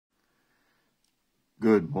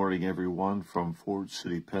Good morning, everyone, from Ford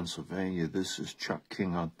City, Pennsylvania. This is Chuck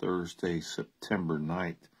King on Thursday, September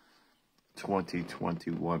 9th,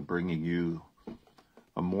 2021, bringing you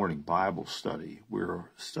a morning Bible study. We're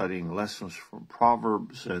studying lessons from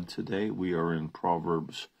Proverbs, and today we are in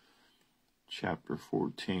Proverbs chapter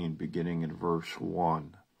 14, beginning in verse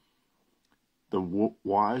 1. The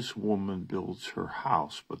wise woman builds her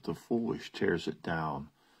house, but the foolish tears it down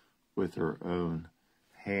with her own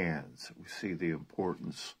hands. We see the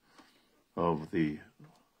importance of the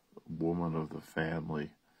woman of the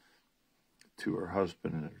family to her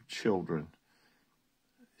husband and her children.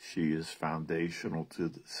 She is foundational to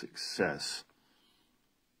the success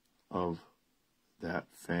of that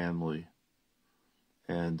family,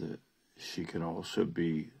 and she can also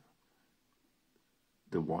be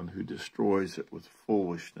the one who destroys it with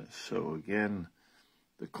foolishness. So again,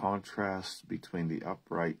 the contrast between the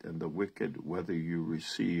upright and the wicked, whether you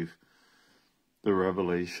receive the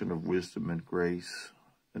revelation of wisdom and grace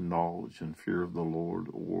and knowledge and fear of the Lord,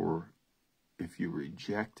 or if you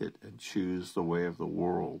reject it and choose the way of the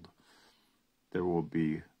world, there will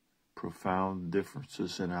be profound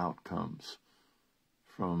differences in outcomes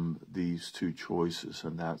from these two choices.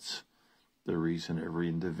 And that's the reason every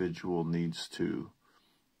individual needs to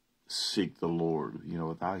seek the Lord.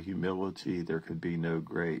 Without humility, there could be no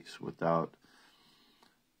grace. Without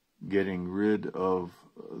getting rid of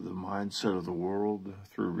the mindset of the world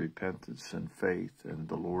through repentance and faith, and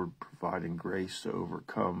the Lord providing grace to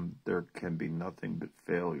overcome, there can be nothing but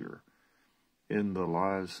failure in the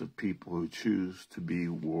lives of people who choose to be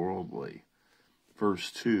worldly.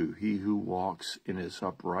 Verse 2, he who walks in his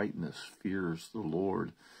uprightness fears the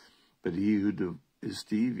Lord, but he who is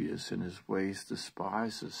devious in his ways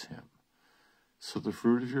despises him. So the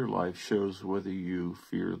fruit of your life shows whether you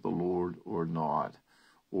fear the Lord or not,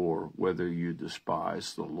 or whether you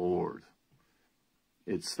despise the Lord.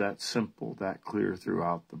 It's that simple, that clear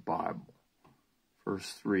throughout the Bible.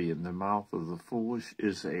 Verse 3, in the mouth of the foolish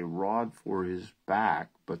is a rod for his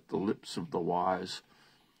back, but the lips of the wise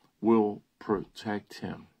will protect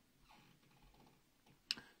him.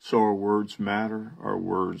 So our words matter. Our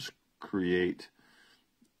words create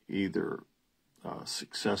either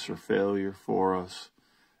success or failure for us.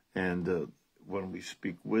 And when we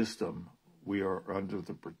speak wisdom, we are under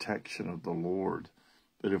the protection of the Lord.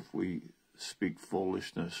 But if we speak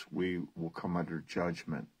foolishness, we will come under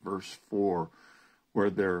judgment. Verse 4,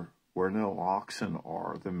 where no oxen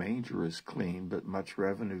are, the manger is clean, but much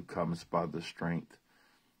revenue comes by the strength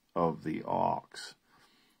of the ox.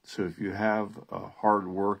 So if you have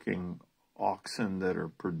hard-working oxen that are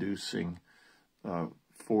producing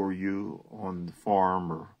for you on the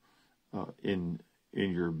farm or in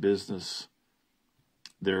your business,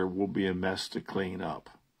 there will be a mess to clean up.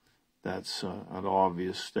 That's an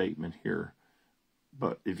obvious statement here.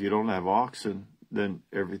 But if you don't have oxen, then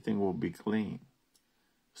everything will be clean.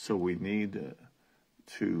 So we need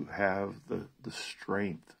to have the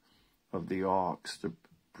strength of the ox, the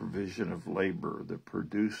provision of labor that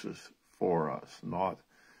produces for us, not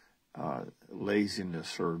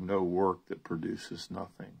laziness or no work that produces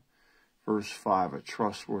nothing. Verse 5, a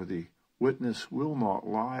trustworthy witness will not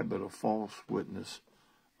lie, but a false witness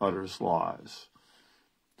utters lies.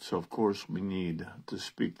 So, of course, we need to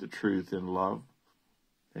speak the truth in love,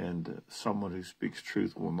 and someone who speaks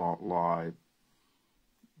truth will not lie,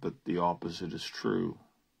 but the opposite is true.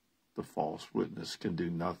 The false witness can do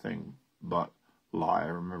nothing but lie. I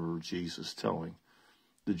remember Jesus telling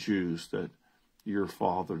the Jews that your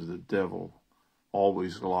father, the devil,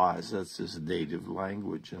 always lies. That's his native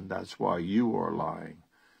language, and that's why you are lying.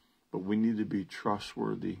 But we need to be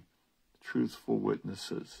trustworthy, truthful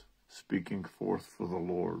witnesses, speaking forth for the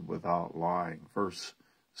Lord without lying. Verse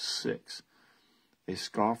 6, a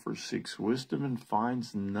scoffer seeks wisdom and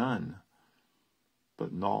finds none,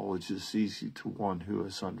 but knowledge is easy to one who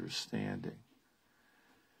has understanding.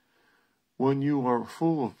 When you are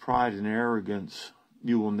full of pride and arrogance,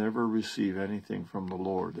 you will never receive anything from the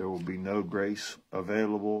Lord. There will be no grace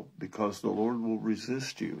available because the Lord will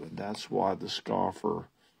resist you. And that's why the scoffer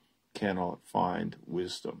cannot find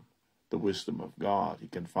wisdom, the wisdom of God. He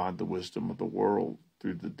can find the wisdom of the world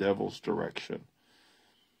through the devil's direction.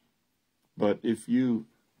 But if you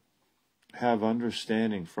have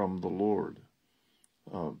understanding from the Lord,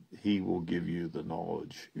 he will give you the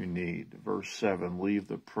knowledge you need. Verse 7, leave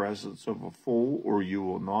the presence of a fool, or you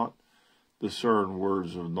will not discern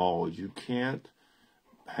words of knowledge. You can't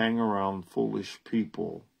hang around foolish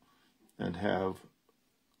people and have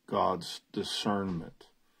God's discernment.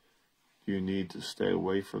 You need to stay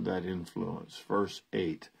away from that influence. Verse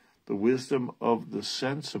 8, the wisdom of the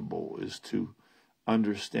sensible is to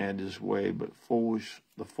understand his way, but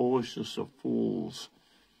the foolishness of fools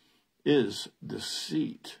is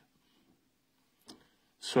deceit.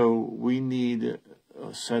 So we need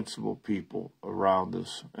sensible people around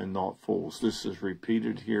us and not fools. This is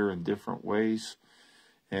repeated here in different ways,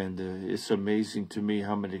 and it's amazing to me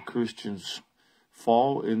how many Christians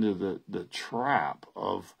fall into the trap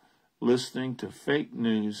of listening to fake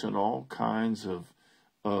news and all kinds of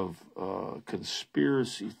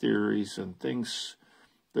conspiracy theories and things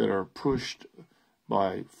that are pushed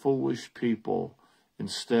by foolish people,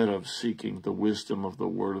 instead of seeking the wisdom of the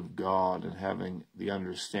Word of God and having the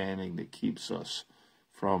understanding that keeps us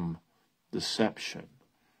from deception.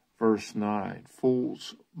 Verse 9,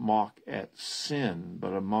 fools mock at sin,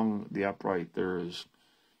 but among the upright there is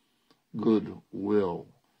goodwill.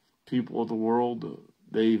 People of the world,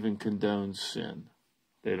 they even condone sin.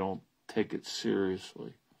 They don't take it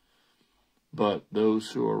seriously. But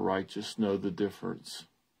those who are righteous know the difference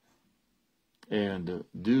and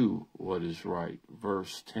do what is right.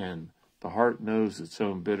 Verse 10, the heart knows its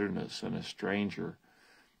own bitterness, and a stranger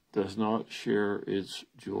does not share its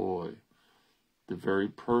joy. The very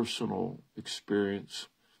personal experience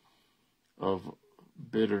of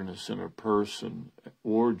bitterness in a person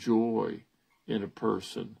or joy in a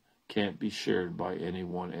person can't be shared by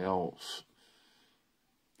anyone else.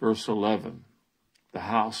 Verse 11, the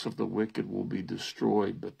house of the wicked will be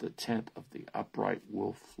destroyed, but the tent of the upright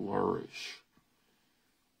will flourish.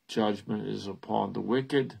 Judgment is upon the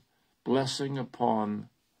wicked, blessing upon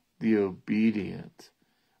the obedient.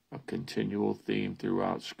 A continual theme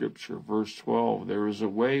throughout Scripture. Verse 12, there is a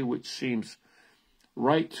way which seems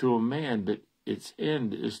right to a man, but its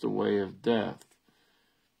end is the way of death.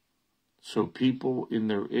 So people in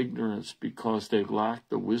their ignorance, because they lack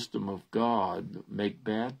the wisdom of God, make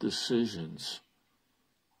bad decisions,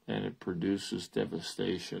 and it produces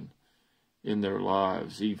devastation in their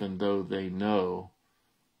lives, even though they know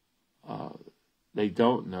they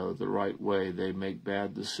don't know the right way. They make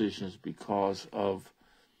bad decisions because of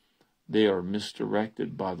they are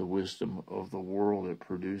misdirected by the wisdom of the world. It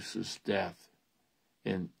produces death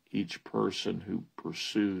in each person who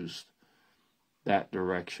pursues that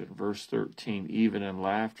direction. Verse 13, even in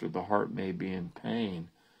laughter the heart may be in pain,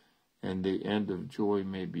 and the end of joy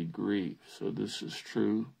may be grief. So this is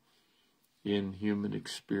true in human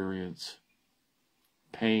experience.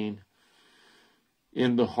 Pain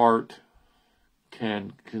in the heart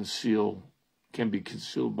can be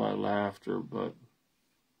concealed by laughter, but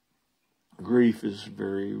grief is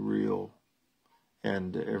very real,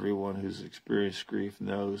 and everyone who's experienced grief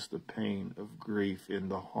knows the pain of grief in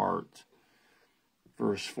the heart.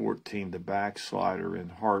 Verse 14, the backslider in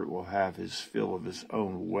heart will have his fill of his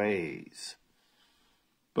own ways,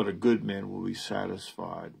 but a good man will be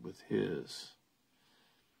satisfied with his.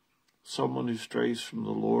 Someone who strays from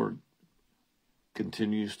the Lord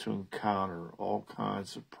continues to encounter all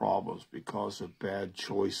kinds of problems because of bad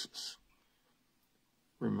choices.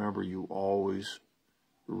 Remember, you always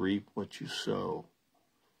reap what you sow.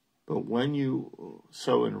 But when you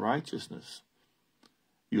sow in righteousness,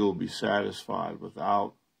 you will be satisfied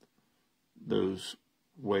without those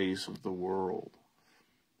ways of the world.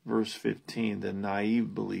 Verse 15, the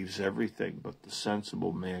naive believes everything, but the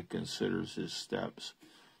sensible man considers his steps.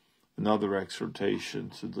 Another exhortation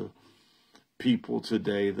to the people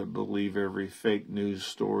today that believe every fake news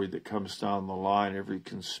story that comes down the line, every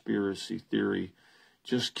conspiracy theory.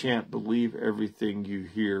 Just can't believe everything you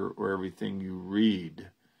hear or everything you read.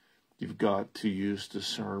 You've got to use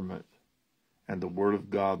discernment and the Word of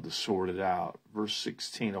God to sort it out. Verse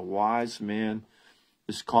 16, a wise man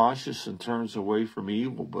is cautious and turns away from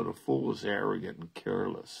evil, but a fool is arrogant and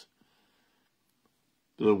careless.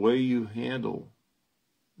 The way you handle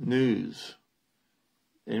news,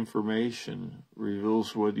 information,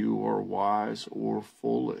 reveals whether you are wise or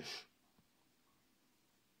foolish.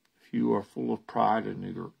 If you are full of pride and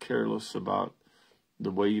you're careless about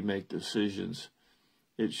the way you make decisions,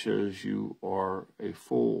 it shows you are a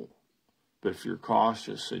fool. But if you're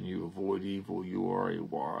cautious and you avoid evil, you are a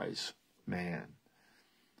wise man.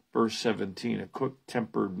 Verse 17, a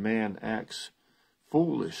quick-tempered man acts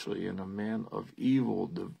foolishly, and a man of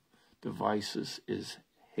evil devices is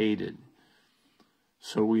hated.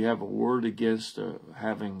 So we have a word against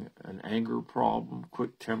having an anger problem,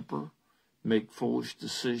 quick temper, make foolish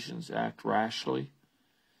decisions, act rashly,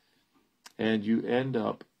 and you end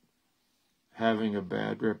up having a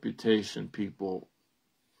bad reputation. People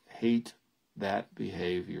hate that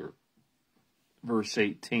behavior. Verse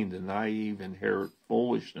 18, the naive inherit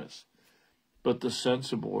foolishness, but the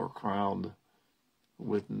sensible are crowned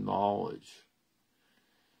with knowledge.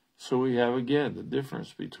 So we have again the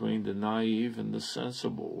difference between the naive and the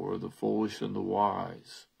sensible, or the foolish and the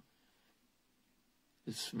wise.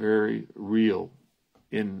 It's very real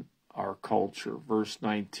in our culture. Verse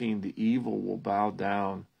 19, the evil will bow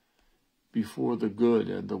down before the good,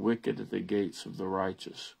 and the wicked at the gates of the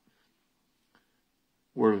righteous.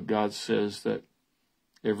 Word of God says that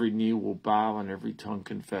every knee will bow and every tongue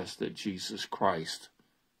confess that Jesus Christ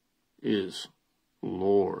is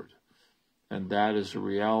Lord. And that is a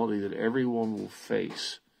reality that everyone will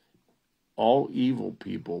face. All evil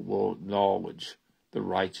people will acknowledge the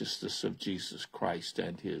righteousness of Jesus Christ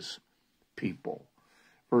and his people.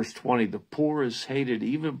 Verse 20, the poor is hated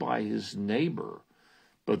even by his neighbor,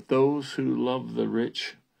 but those who love the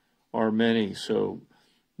rich are many. So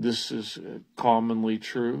this is commonly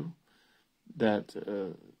true, that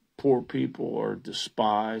poor people are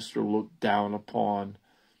despised or looked down upon,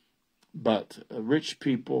 but rich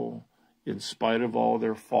people, in spite of all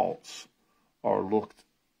their faults, are looked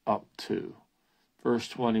up to. Verse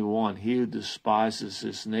 21, he who despises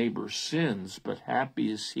his neighbor sins, but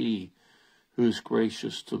happy is he who is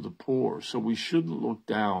gracious to the poor. So we shouldn't look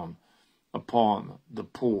down upon the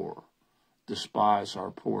poor, despise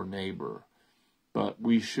our poor neighbor, but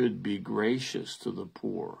we should be gracious to the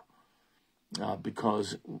poor,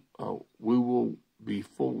 because we will be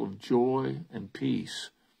full of joy and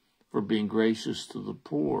peace for being gracious to the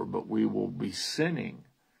poor, but we will be sinning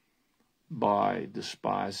by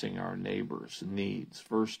despising our neighbor's needs.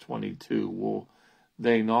 Verse 22, will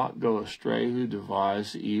they not go astray who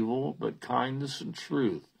devise evil, but kindness and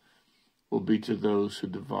truth will be to those who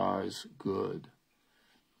devise good.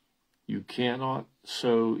 You cannot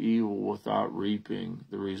sow evil without reaping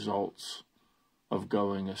the results of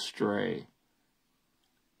going astray.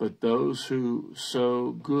 But those who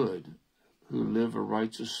sow good, who live a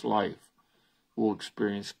righteous life, will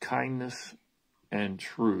experience kindness and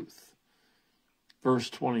truth. Verse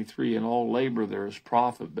 23, in all labor there is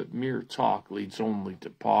profit, but mere talk leads only to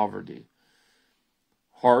poverty.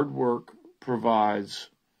 Hard work provides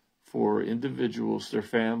for individuals, their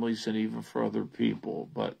families, and even for other people,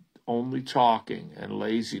 but only talking and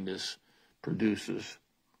laziness produces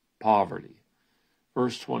poverty.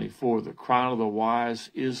 Verse 24, the crown of the wise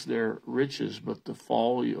is their riches, but the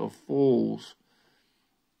folly of fools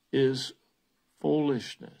is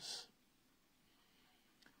foolishness.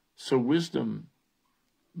 So wisdom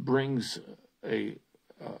brings a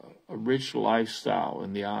rich lifestyle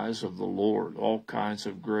in the eyes of the Lord, all kinds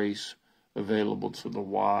of grace available to the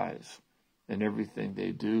wise in everything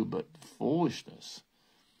they do, but foolishness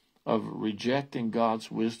of rejecting God's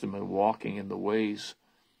wisdom and walking in the ways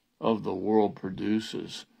of the world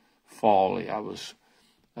produces folly. I was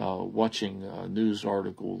watching a news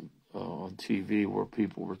article on TV where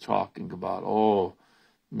people were talking about,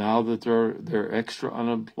 now that their extra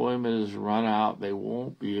unemployment is run out, they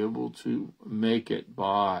won't be able to make it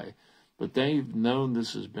by. But they've known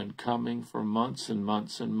this has been coming for months and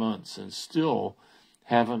months and months, and still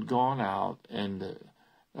haven't gone out and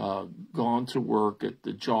gone to work at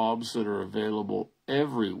the jobs that are available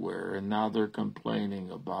everywhere. And now they're complaining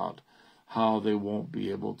about how they won't be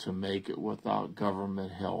able to make it without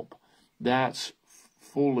government help. That's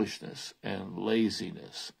foolishness and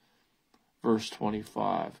laziness. Verse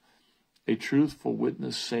 25, a truthful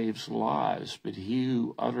witness saves lives, but he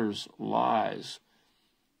who utters lies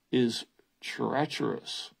is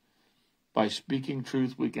treacherous. By speaking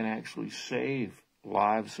truth, we can actually save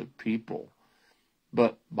lives of people.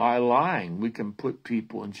 But by lying, we can put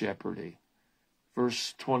people in jeopardy.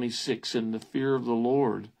 Verse 26, in the fear of the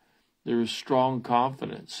Lord, there is strong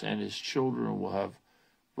confidence, and his children will have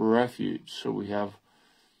refuge. So we have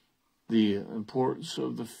the importance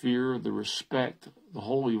of the fear, the respect, the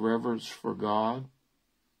holy reverence for God.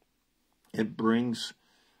 It brings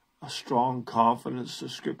a strong confidence, the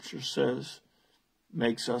scripture says,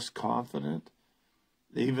 makes us confident.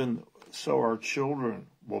 Even so, our children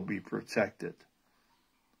will be protected.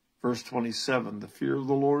 Verse 27, the fear of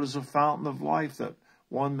the Lord is a fountain of life, that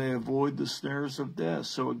one may avoid the snares of death.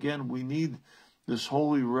 So again, we need this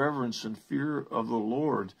holy reverence and fear of the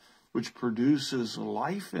Lord, which produces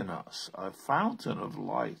life in us, a fountain of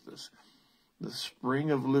life, the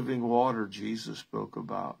spring of living water Jesus spoke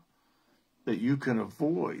about, that you can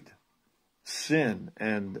avoid sin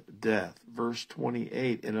and death. Verse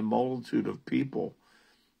 28, in a multitude of people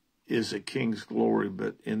is a king's glory,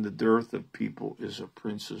 but in the dearth of people is a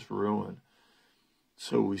prince's ruin.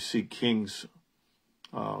 So we see kings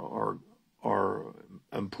are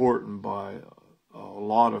important by a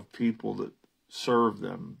lot of people that serve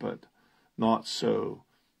them, but not so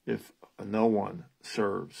if no one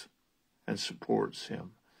serves and supports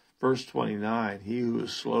him. Verse 29, he who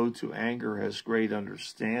is slow to anger has great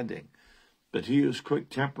understanding, but he who is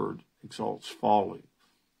quick-tempered exalts folly.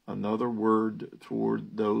 Another word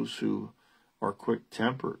toward those who are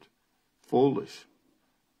quick-tempered, foolish,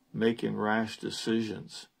 making rash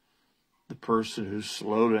decisions. The person who's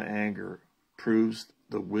slow to anger proves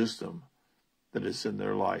the wisdom that is in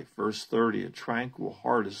their life. Verse 30, a tranquil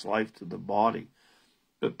heart is life to the body,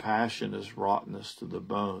 but passion is rottenness to the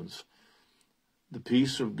bones. The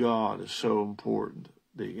peace of God is so important.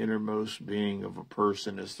 The innermost being of a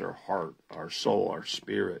person is their heart, our soul, our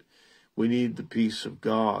spirit. We need the peace of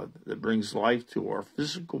God that brings life to our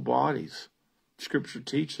physical bodies. Scripture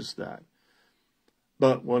teaches that.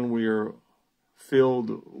 But when we are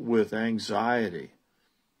filled with anxiety,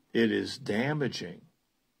 it is damaging.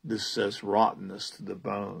 This says rottenness to the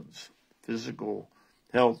bones. Physical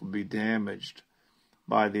health will be damaged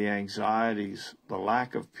by the anxieties, the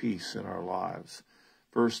lack of peace in our lives.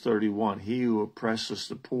 Verse 31, he who oppresses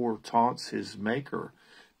the poor taunts his maker,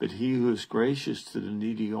 but he who is gracious to the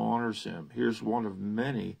needy honors him. Here's one of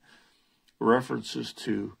many references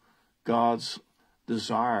to God's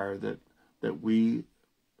desire that we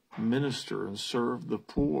minister and serve the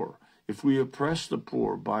poor. If we oppress the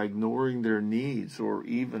poor by ignoring their needs or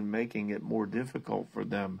even making it more difficult for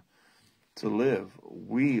them to live,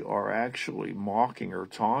 we are actually mocking or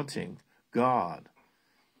taunting God.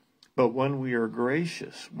 But when we are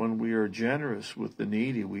gracious, when we are generous with the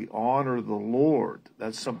needy, we honor the Lord.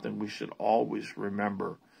 That's something we should always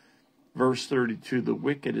remember. Verse 32, the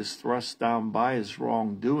wicked is thrust down by his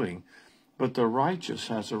wrongdoing, but the righteous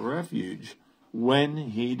has a refuge when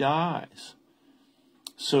he dies.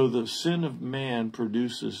 So the sin of man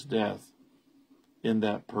produces death in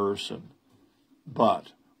that person.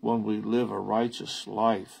 But when we live a righteous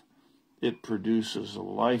life, it produces a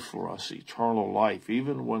life for us, eternal life,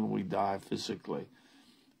 even when we die physically.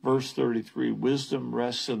 Verse 33, wisdom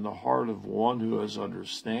rests in the heart of one who has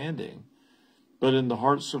understanding, but in the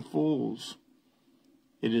hearts of fools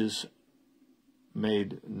it is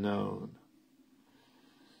made known.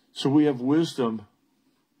 So we have wisdom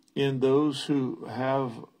in those who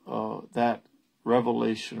have that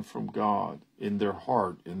revelation from God in their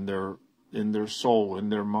heart, in their soul, in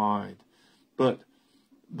their mind. But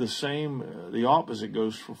the opposite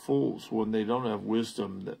goes for fools when they don't have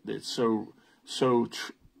wisdom. That it's so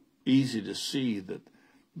easy to see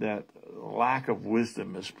that lack of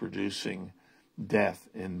wisdom is producing death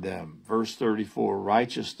in them. Verse 34,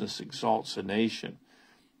 righteousness exalts a nation,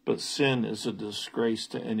 but sin is a disgrace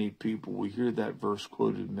to any people. We hear that verse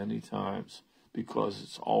quoted many times because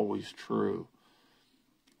it's always true.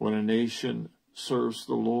 When a nation serves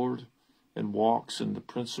the Lord and walks in the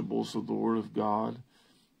principles of the Word of God,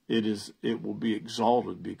 it will be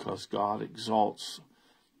exalted because God exalts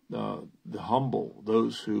the humble,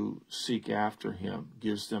 those who seek after him,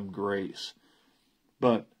 gives them grace.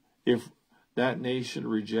 But if that nation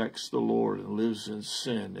rejects the Lord and lives in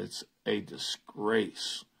sin, it's a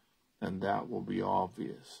disgrace, and that will be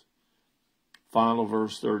obvious. Final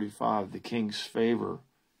verse 35, the king's favor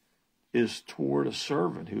is toward a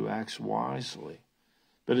servant who acts wisely,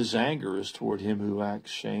 but his anger is toward him who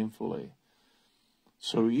acts shamefully.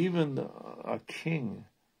 So even a king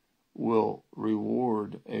will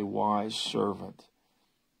reward a wise servant,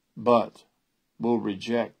 but will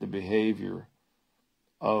reject the behavior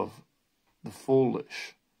of the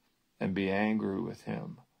foolish and be angry with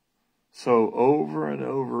him. So over and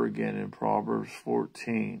over again in Proverbs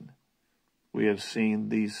 14, we have seen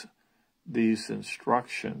these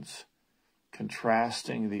instructions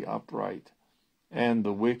contrasting the upright and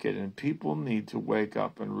the wicked. And people need to wake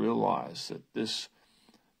up and realize that this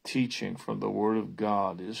teaching from the Word of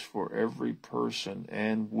God is for every person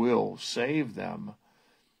and will save them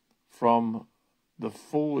from the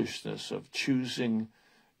foolishness of choosing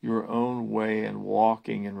your own way and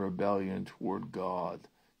walking in rebellion toward God.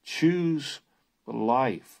 Choose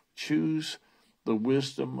life. Choose the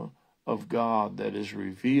wisdom of God that is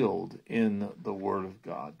revealed in the Word of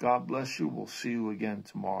God. God bless you. We'll see you again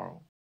tomorrow.